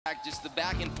just the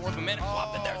back and forth momentum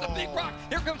flop. That there's a big rock.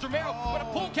 Here comes Romero with a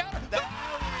pull counter. There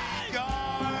we go.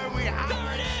 We have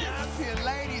There it a is. champion,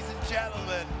 ladies and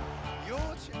gentlemen. Your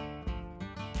champion.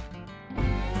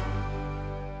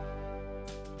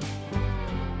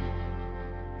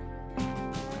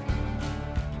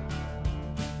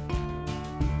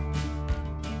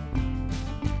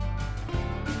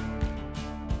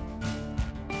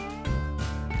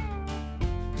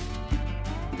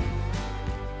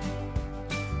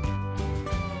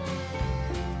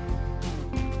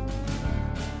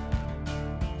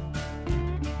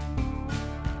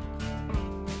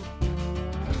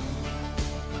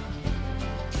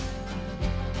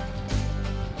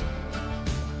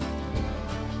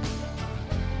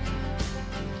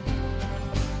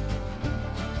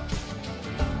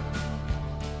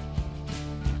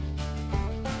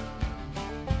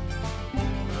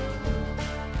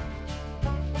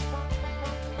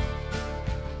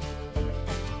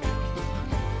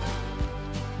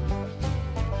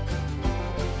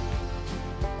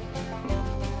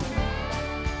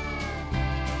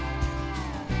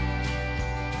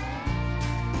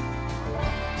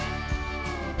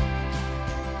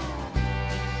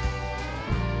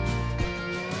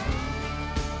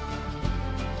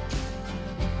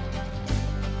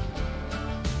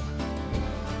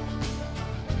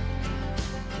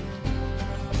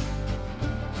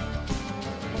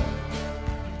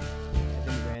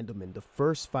 Randleman, the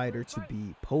first fighter to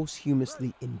be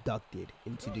posthumously inducted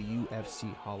into the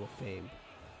UFC Hall of Fame.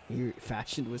 Here,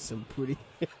 fashioned with some pretty,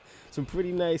 some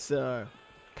pretty nice. God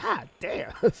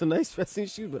damn, some nice wrestling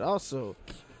shoes, but also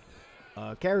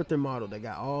a character model that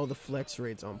got all the flex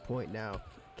rates on point. Now,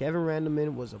 Kevin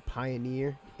Randleman was a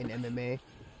pioneer in MMA.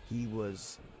 He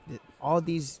was all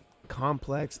these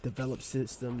complex developed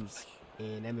systems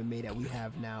in MMA that we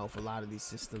have now for a lot of these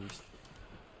systems.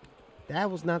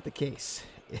 That was not the case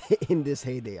in this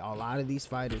heyday. A lot of these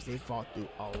fighters, they fought through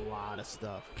a lot of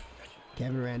stuff.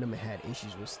 Kevin Randleman had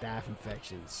issues with staph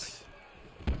infections,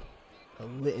 a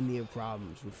litany of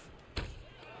problems with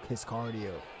his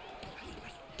cardio,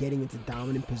 getting into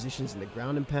dominant positions in the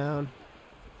ground and pound,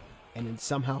 and then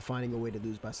somehow finding a way to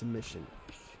lose by submission.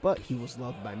 But he was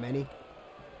loved by many,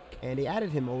 and they added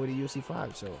him over to UFC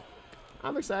 5, so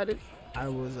I'm excited. I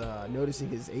was noticing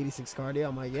his 86 cardio.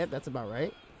 I'm like, yeah, that's about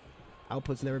right.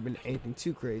 Output's never been anything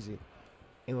too crazy.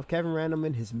 And with Kevin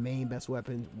Randleman, his main best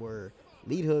weapons were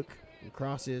lead hook and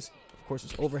crosses. Of course,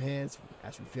 his overhands,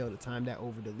 as we failed to time that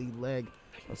over the lead leg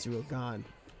of Ciryl Gane.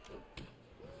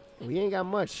 We ain't got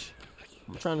much.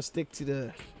 I'm trying to stick to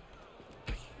the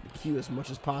cue as much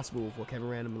as possible with what Kevin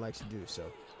Randleman likes to do. So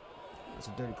it's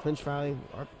a dirty clinch finally.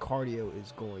 Our cardio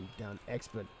is going down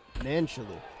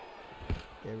exponentially.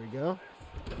 There we go.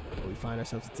 We find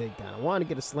ourselves a takedown. I wanted to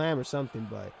get a slam or something,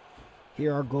 but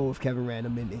here our goal with Kevin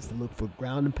Randleman is to look for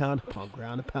ground and pound upon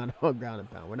ground and pound upon ground and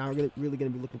pound. We're not really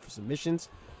going to be looking for submissions.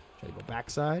 Try to go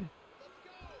backside.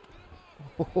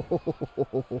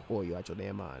 You out your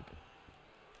damn mind.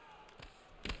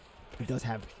 He does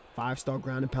have 5-star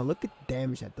ground and pound. Look at the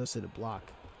damage that does to the block.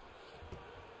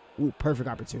 Ooh, perfect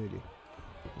opportunity.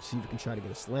 Let's see if we can try to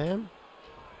get a slam.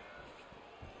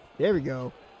 There we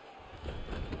go.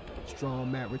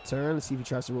 Strong mat return. Let's see if he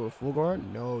tries to roll a full guard.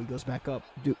 No, he goes back up.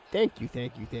 Dude, thank you. You're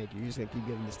just going to keep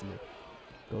giving this to me.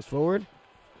 Goes forward.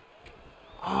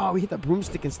 Oh, we hit the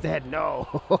broomstick instead.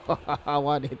 No. I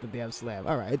wanted to hit the damn slam.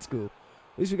 All right, it's cool.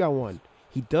 At least we got one.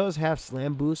 He does have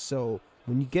slam boost, so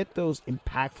when you get those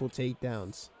impactful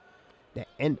takedowns that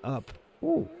end up,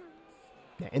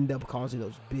 causing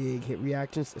those big hit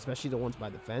reactions, especially the ones by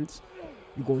the fence,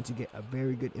 you're going to get a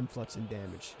very good influx in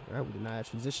damage. All right, we deny that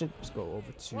transition. Let's go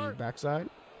over to backside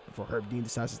before Herb Dean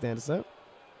decides to stand us up.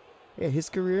 Yeah, his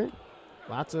career,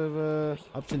 lots of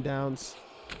ups and downs,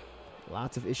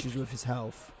 lots of issues with his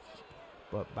health.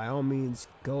 But by all means,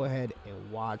 go ahead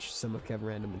and watch some of Kevin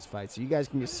Randleman's fights. So you guys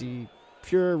can just see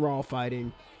pure raw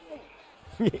fighting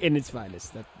in its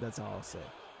finest. That's all I'll say.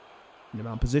 In the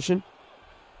mount position.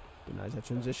 Denies that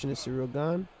transition to Ciryl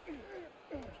Gane.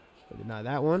 Deny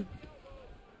that one.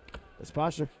 Let's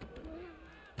posture.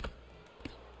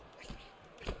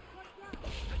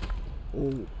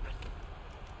 Oh.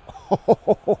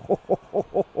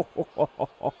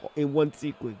 In one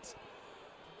sequence.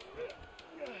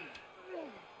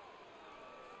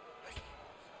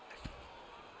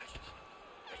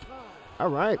 All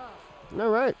right.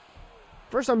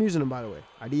 First time using him, by the way.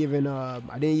 I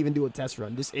didn't even do a test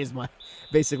run. This is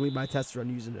basically my test run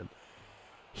using him.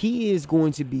 He is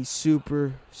going to be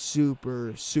super,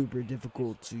 super, super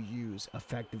difficult to use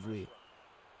effectively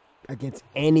against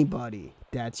anybody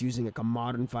that's using like a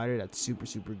modern fighter that's super,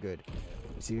 super good.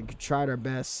 So we tried our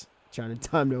best Trying to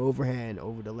time the overhand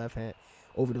over the left hand,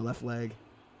 over the left leg.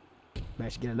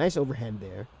 Managed to get a nice overhand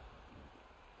there.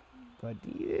 But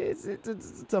it's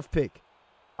a tough pick.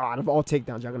 Out of all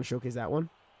takedowns, y'all going to showcase that one?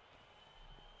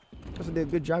 Also did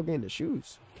a good job getting the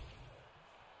shoes.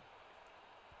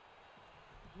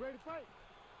 Ready to fight.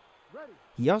 Ready.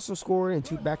 He also scored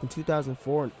back in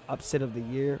 2004 an upset of the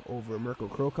year over Mirko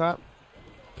Krokop.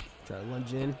 Tried to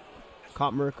lunge in.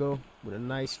 Caught Mirko with a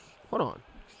nice... Hold on.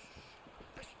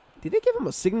 Did they give him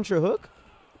a signature hook?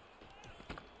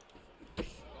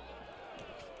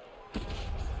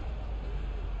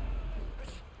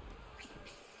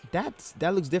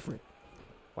 That looks different.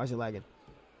 Why is it lagging?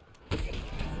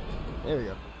 There we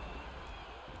go.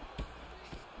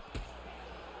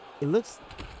 It looks...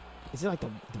 Is it like the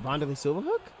Wanderlei Silva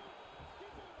hook?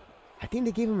 I think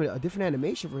they gave him a different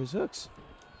animation for his hooks.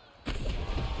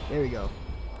 There we go.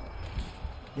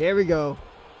 There we go.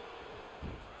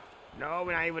 No,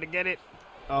 we're not able to get it.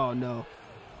 Oh, no.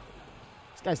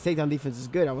 This guy's takedown defense is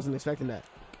good. I wasn't expecting that.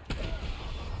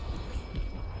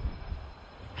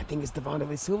 I think it's the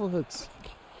Wanderlei Silva hooks.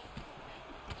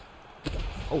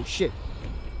 Oh, shit.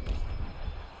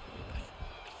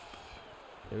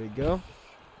 There we go.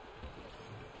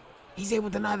 He's able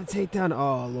to deny the takedown.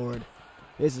 Oh, Lord.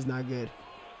 This is not good.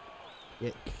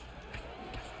 Yeah.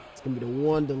 It's going to be the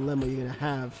one dilemma you're going to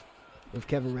have with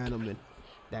Kevin Randleman.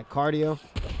 That cardio.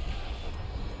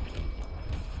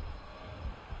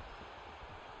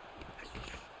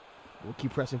 We'll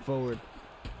keep pressing forward.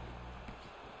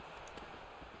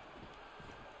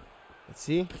 Let's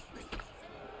see.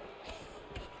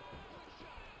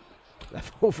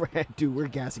 Left overhand. Dude, we're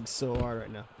gassing so hard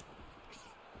right now.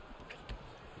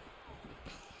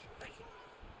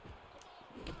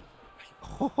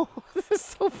 Oh, this is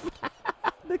so fast.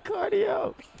 The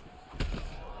cardio.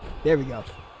 There we go.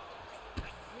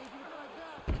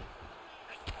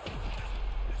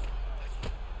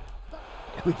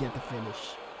 And we get the finish.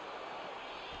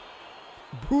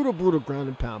 Brutal, brutal ground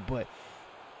and pound, but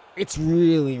it's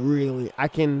really, really, I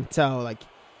can tell, like,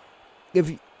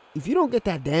 if you don't get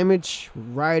that damage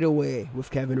right away with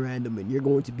Kevin Randleman, you're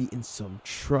going to be in some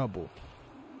trouble.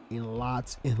 In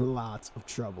lots and lots of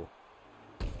trouble.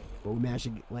 But we managed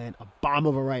to land a bomb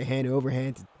of a right hand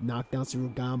overhand to knock down Cyril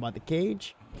Gane by the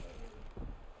cage.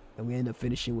 And we end up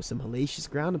finishing with some hellacious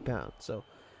ground and pound. So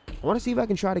I want to see if I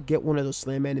can try to get one of those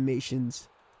slam animations,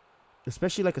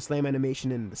 especially like a slam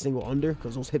animation in the single under,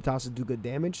 because those hip tosses do good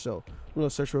damage. So I'm going to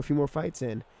search for a few more fights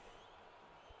and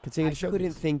continue to show. I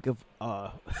couldn't think of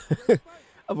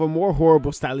of a more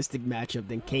horrible stylistic matchup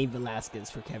than Cain Velasquez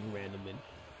for Kevin Randleman.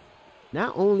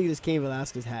 Not only does Cain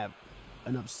Velasquez have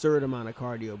an absurd amount of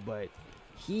cardio, but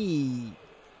his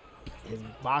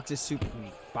box is super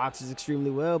weak. Boxes extremely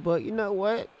well, but you know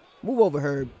what? Move over,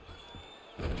 Herb.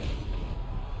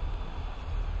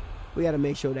 We got to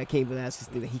make sure that Cain Velasquez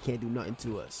thinks that he can't do nothing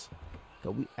to us.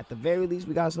 But we, at the very least,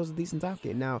 we got ourselves a decent top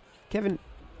kid. Now, Kevin,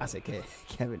 I said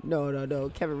Kevin. No.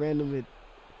 Kevin Randleman,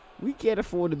 we can't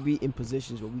afford to be in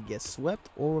positions where we get swept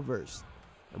or reversed.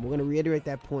 And we're going to reiterate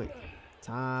that point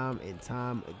time and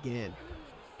time again.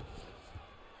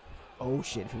 Oh,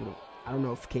 shit. I don't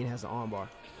know if Cain has an armbar.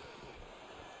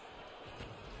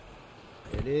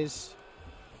 There it is.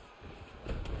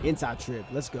 Inside trip.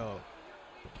 Let's go.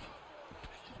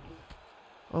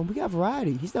 We got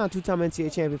variety. He's not a two-time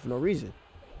NCAA champion for no reason.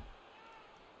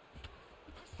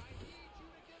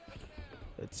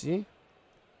 Let's see.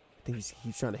 I think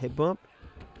he's trying to hip bump.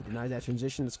 He denies that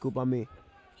transition. That's cool by me.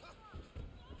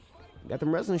 Got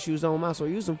them wrestling shoes on, might as well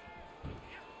use them.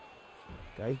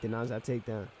 Okay, denies that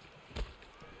takedown.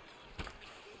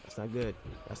 That's not good.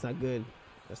 That's not good.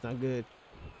 That's not good.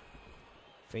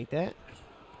 Feint that.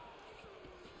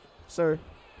 Sir.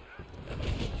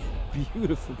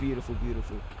 Beautiful, beautiful,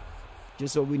 beautiful.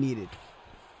 Just what we needed.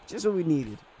 Just what we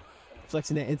needed.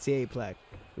 Flexing that NCAA plaque.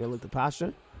 You gonna look the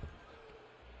posture?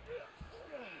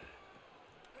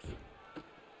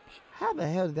 How the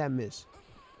hell did that miss?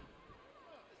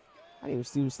 I didn't even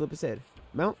see him slip his head.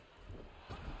 Mount.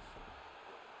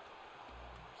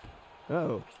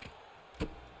 Uh-oh.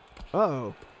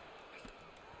 Uh-oh.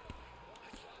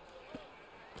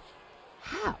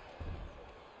 How?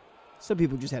 Some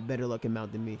people just have better luck in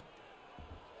mount than me.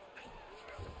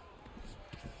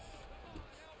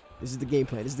 This is the game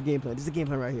plan. This is the game plan. This is the game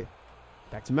plan right here.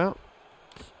 Back to mount.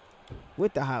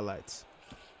 With the highlights.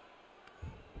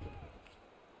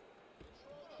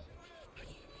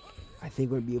 I think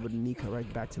we're going to be able to knee cut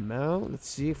right back to mount. Let's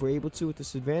see if we're able to with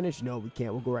this advantage. No, we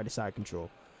can't. We'll go right to side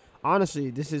control. Honestly,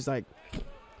 this is like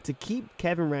to keep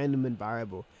Kevin Randleman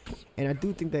viable. And I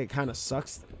do think that it kind of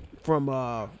sucks from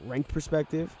a rank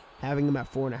perspective having him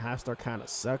at 4.5 star kind of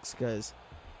sucks because,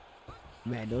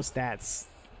 man, those stats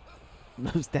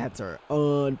are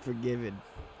unforgiving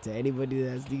to anybody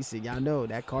that's decent. Y'all know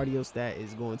that cardio stat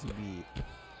is going to be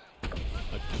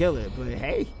a killer. But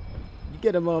hey, you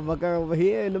get a motherfucker over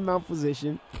here in the mount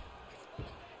position,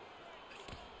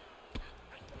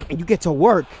 and you get to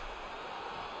work.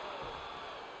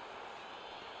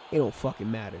 It don't fucking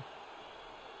matter.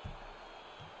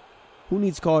 Who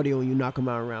needs cardio when you knock him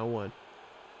out in round 1?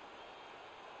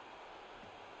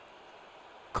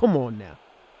 Come on now.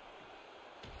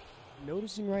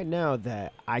 Noticing right now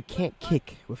that I can't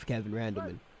kick with Kevin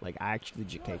Randleman. Like, I actually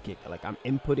legit can't kick. Like, I'm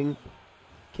inputting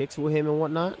kicks with him and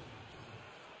whatnot,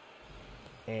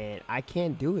 and I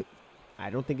can't do it. I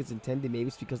don't think it's intended. Maybe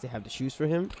it's because they have the shoes for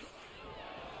him.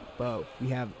 But we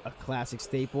have a classic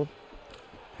staple.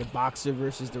 The boxer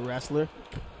versus the wrestler.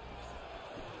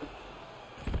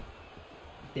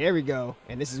 There we go.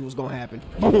 And this is what's going to happen.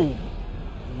 Boom.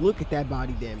 Look at that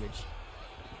body damage.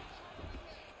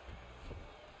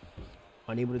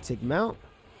 Unable to take him out.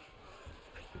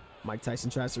 Mike Tyson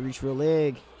tries to reach for a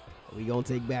leg. We going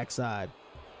to take backside.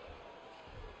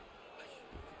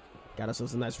 Got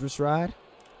ourselves a nice wrist ride.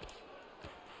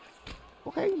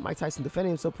 Okay, Mike Tyson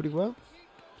defending himself pretty well.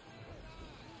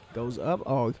 Goes up.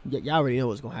 Oh, y'all already know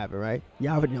what's going to happen, right?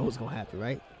 Y'all already know what's going to happen,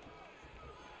 right?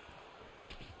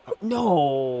 Oh,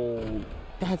 no.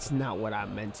 That's not what I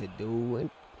meant to do.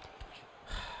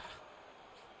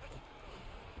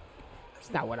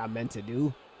 It's not what I meant to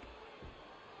do.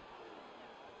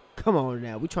 Come on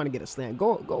now. We're trying to get a slam.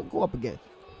 Go up again.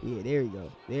 Yeah, there we go.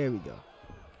 There we go.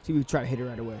 See, we try to hit it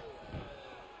right away.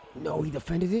 No, he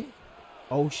defended it?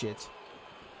 Oh, shit.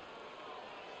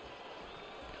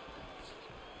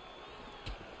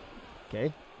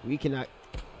 Okay, we cannot.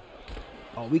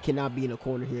 Oh, we cannot be in a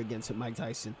corner here against Mike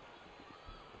Tyson.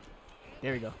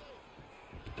 There we go.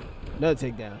 Another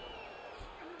takedown.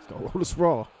 Let's go roll the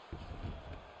sprawl.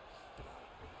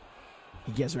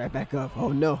 He gets right back up.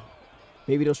 Oh no,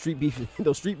 maybe those street beef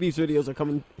videos are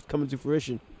coming to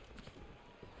fruition.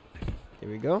 There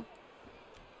we go.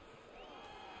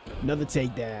 Another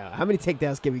takedown. How many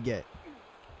takedowns can we get?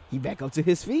 He back up to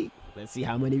his feet. Let's see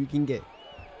how many we can get.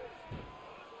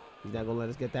 He's not going to let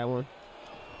us get that one.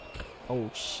 Oh,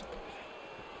 shit.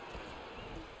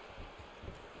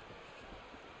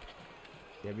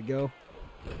 There we go.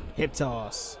 Hip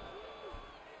toss.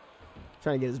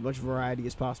 Trying to get as much variety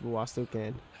as possible while I still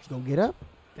can. He's going to get up.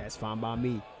 That's fine by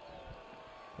me.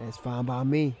 That's fine by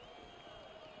me.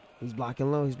 He's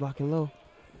blocking low. He's blocking low.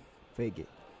 Fake it.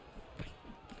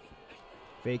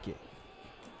 Fake it.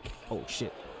 Oh,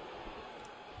 shit.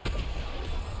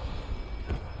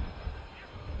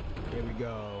 There we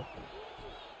go.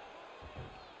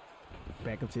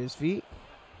 Back up to his feet.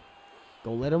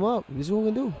 Don't let him up. This is what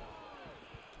we're going to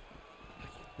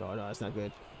do. No, that's not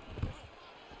good.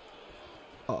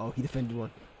 Uh-oh, he defended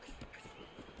one.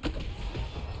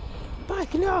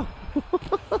 Back now.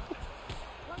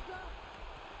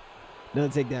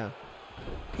 Another takedown.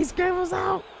 He scrambles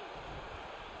out.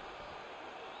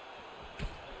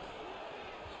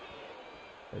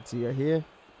 Let's see right here.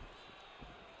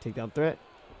 Takedown threat.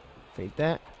 Fake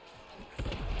that.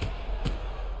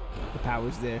 The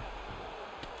power's there.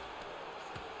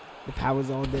 The power's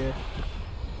all there.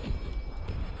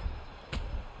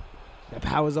 The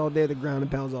power's all there. The ground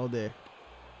and pound's all there.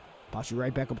 Pass you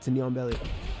right back up to knee on belly.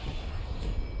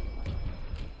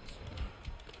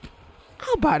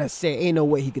 I'm about to say, ain't no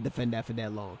way he could defend that for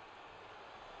that long.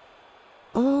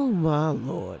 Oh my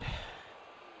lord.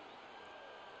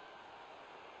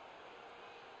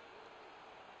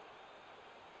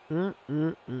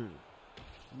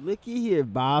 Looky here,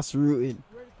 boss rooting.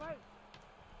 Ready to fight?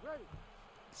 Ready.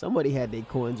 Somebody had their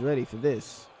coins ready for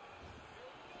this.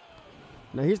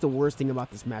 Now here's the worst thing about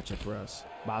this matchup for us.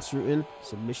 Boss rooting,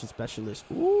 submission specialist.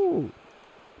 Ooh.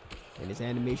 And his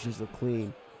animations look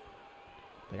clean.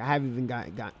 Like I haven't even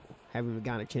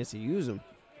gotten a chance to use them.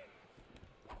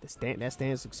 That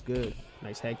stance looks good.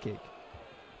 Nice head kick.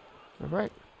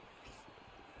 Alright.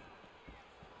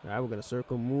 Alright, we're gonna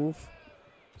circle move.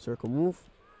 Circle move.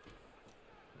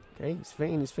 Okay, he's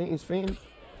feinting.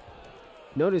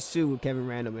 Notice too with Kevin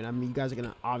Randleman, I mean, you guys are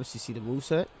gonna obviously see the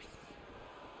moveset,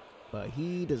 but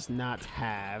he does not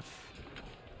have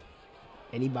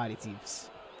any body teeps.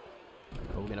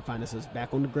 But we're gonna find ourselves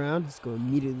back on the ground. Let's go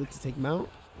immediately look to take him out.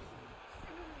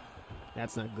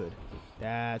 That's not good.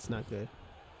 That's not good.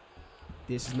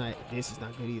 This is not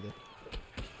good either.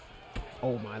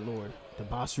 Oh my lord. The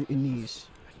boss rooting knees.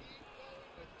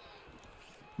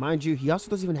 Mind you, he also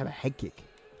doesn't even have a head kick.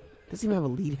 Doesn't even have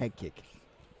a lead head kick.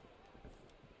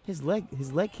 His leg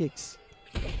kicks.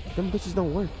 Them bitches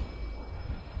don't work.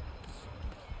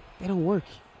 They don't work.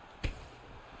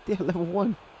 They're level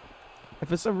 1. And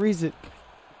for some reason,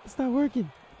 it's not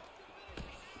working.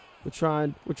 We're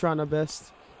trying our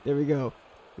best. There we go.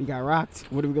 We got rocked.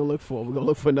 What are we going to look for? We're going to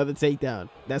look for another takedown.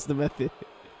 That's the method.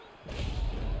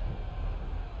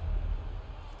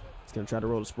 He's going to try to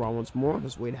roll the sprawl once more.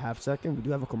 Let's wait a half second. We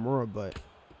do have a Kimura, but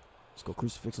let's go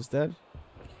crucifix instead.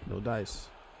 No dice.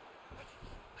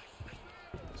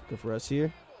 It's good for us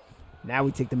here. Now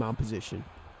we take the mount position.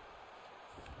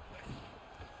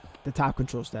 The top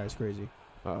control stat is crazy.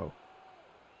 Uh-oh.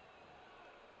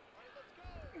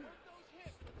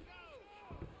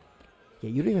 Yeah,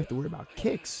 you don't even have to worry about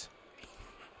kicks.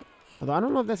 Although I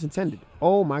don't know if that's intended.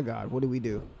 Oh my god, what do we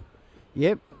do?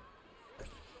 Yep.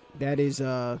 That is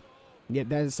that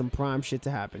is some prime shit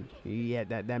to happen. Yeah,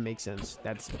 that makes sense.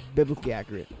 That's biblically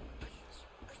accurate.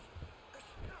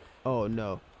 Oh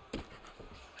no.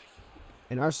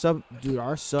 And our sub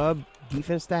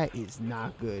defense stat is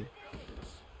not good.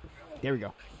 There we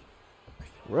go.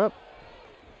 We're up.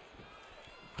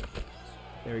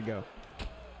 There we go.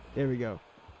 There we go.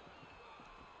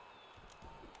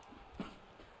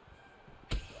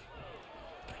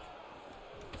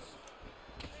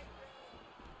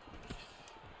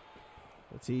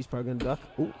 Let's see, he's probably gonna duck.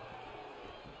 Ooh.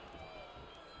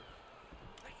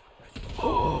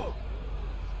 Oh.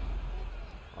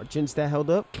 Our chin stat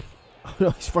held up. Oh no,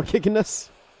 he's front kicking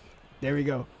us. There we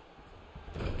go.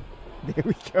 There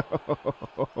we go.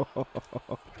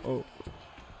 Oh.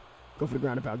 Go for the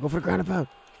ground and pound. Go for the ground and pound.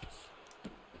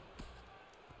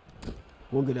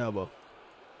 One good elbow.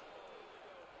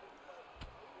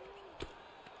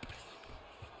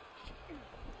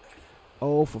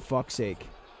 Oh, for fuck's sake.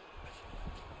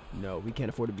 No, we can't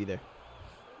afford to be there.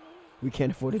 We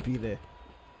can't afford to be there.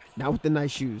 Not with the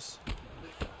nice shoes.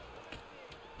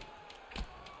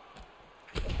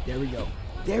 There we go.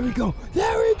 There we go.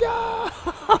 There we go.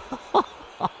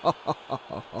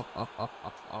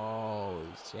 Oh,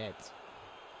 shit.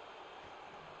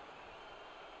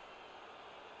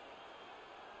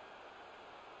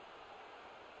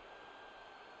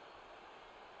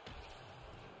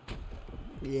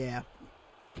 Yeah.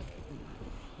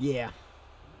 Yeah.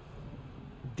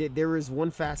 There is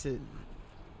one facet.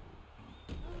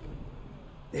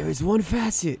 There is one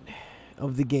facet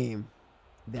of the game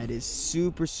that is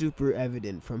super, super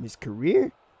evident from his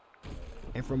career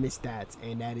and from his stats,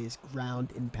 and that is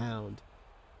ground and pound.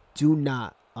 Do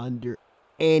not, under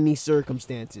any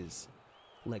circumstances,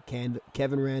 let Kevin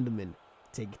Randleman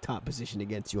take top position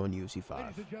against you on UFC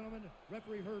 5.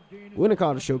 We're going to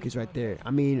call it a showcase right there.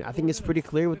 I mean, I think it's pretty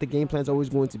clear what the game plan is always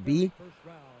going to be.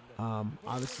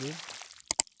 Obviously.